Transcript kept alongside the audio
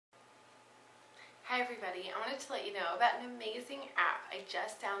Hi everybody, I wanted to let you know about an amazing app I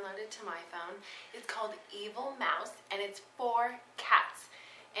just downloaded to my phone. It's called Evil Mouse and it's for cats.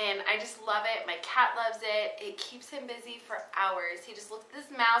 And I just love it. My cat loves it. It keeps him busy for hours. He just looks at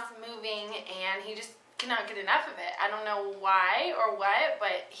this mouse moving and he just cannot get enough of it. I don't know why or what,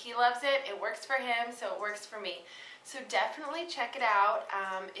 but he loves it. It works for him, so it works for me. So definitely check it out.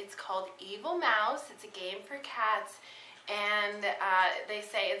 It's called Evil Mouse. It's a game for cats. And they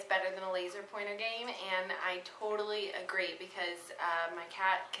say it's better than a laser pointer game, and I totally agree because my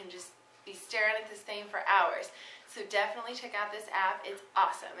cat can just be staring at this thing for hours. So definitely check out this app. It's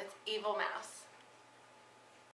awesome. It's Evil Mouse.